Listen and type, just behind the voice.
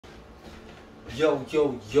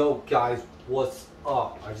Yo, guys, what's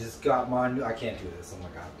up? I just got my new. I can't do this. Oh my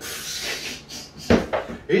god.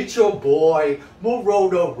 It's your boy,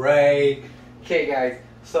 Roto Ray. Okay, guys.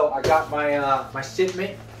 So I got my my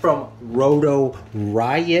shipment from Roto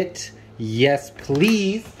Riot. Yes,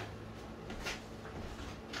 please.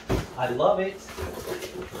 I love it.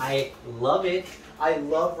 I love it. I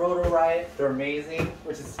love Rotor Riot. They're amazing,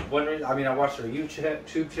 which is one reason. I mean, I watch their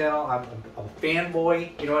YouTube channel. I'm a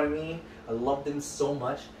fanboy. You know what I mean? I love them so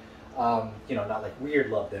much. You know, not like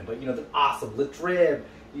weird love them, but you know, they're awesome. Ladrib.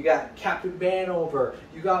 You got Captain Vanover.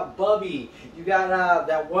 You got Bubby. You got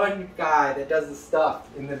that one guy that does the stuff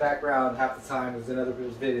in the background half the time is in other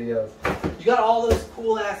people's videos. You got all those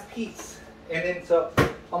cool ass peeps. And then so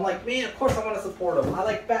I'm like, man, of course I want to support them. I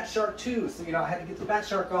like Bat Shark too, so you know I had to get the Bat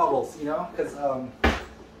Shark goggles, you know, because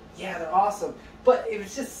yeah, they're awesome. But it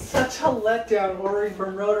was just such a letdown ordering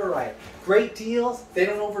from Rotor Riot. Great deals, they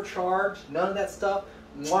don't overcharge, none of that stuff.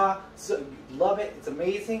 Mwah, so love it, it's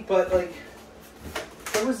amazing. But like,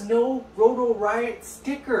 there was no Rotor Riot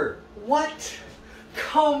sticker. What?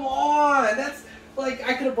 Come on, that's like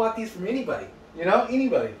I could have bought these from anybody. You know,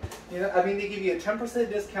 anybody. You know, I mean, they give you a 10%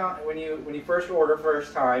 discount when you first order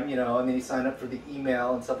first time, you know, and then you sign up for the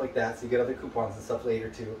email and stuff like that, so you get other coupons and stuff later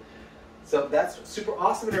too. So that's super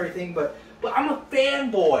awesome and everything, but I'm a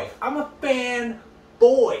fanboy. I'm a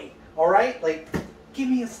fanboy. All right, like, give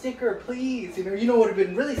me a sticker, please. You know, it would have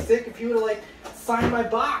been really sick if you would have like signed my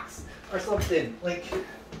box or something. Like,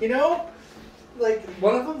 you know. Like,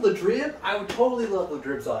 one of them, Ladrib, I would totally love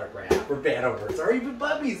Ladrib's autograph, or Vanovers, or even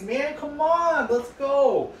Bubby's, man, come on, let's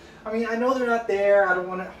go. I mean, I know they're not there, I don't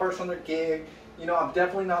want to harsh on their gig, you know, I'm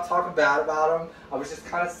definitely not talking bad about them. I was just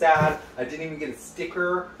kind of sad I didn't even get a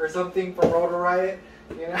sticker or something from Rotor Riot,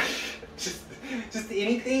 you know, just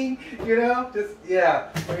anything, you know, just,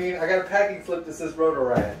 yeah. I mean, I got a packing slip that says Rotor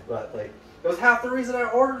Riot, but, like, that was half the reason I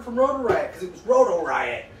ordered from Rotor Riot, because it was Rotor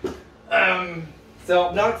Riot. So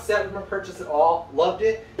I'm not upset with my purchase at all. Loved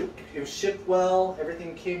it. It was shipped well.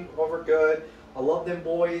 Everything came over good. I love them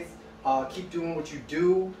boys. Keep doing what you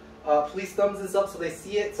do. Please thumbs this up so they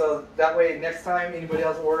see it. So that way next time anybody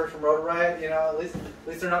else orders from Rotor Riot, you know, at least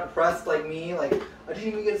they're not depressed like me. Like, I didn't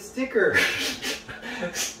even get a sticker.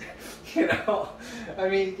 You know, I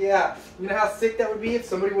mean, yeah. You know how sick that would be if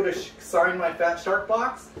somebody would have signed my Fat Shark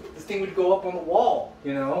box? This thing would go up on the wall,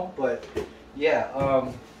 you know. But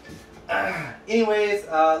yeah. Anyways,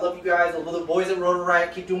 love you guys. I love the boys at Rotor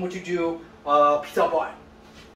Riot. Keep doing what you do. Peace out, boy.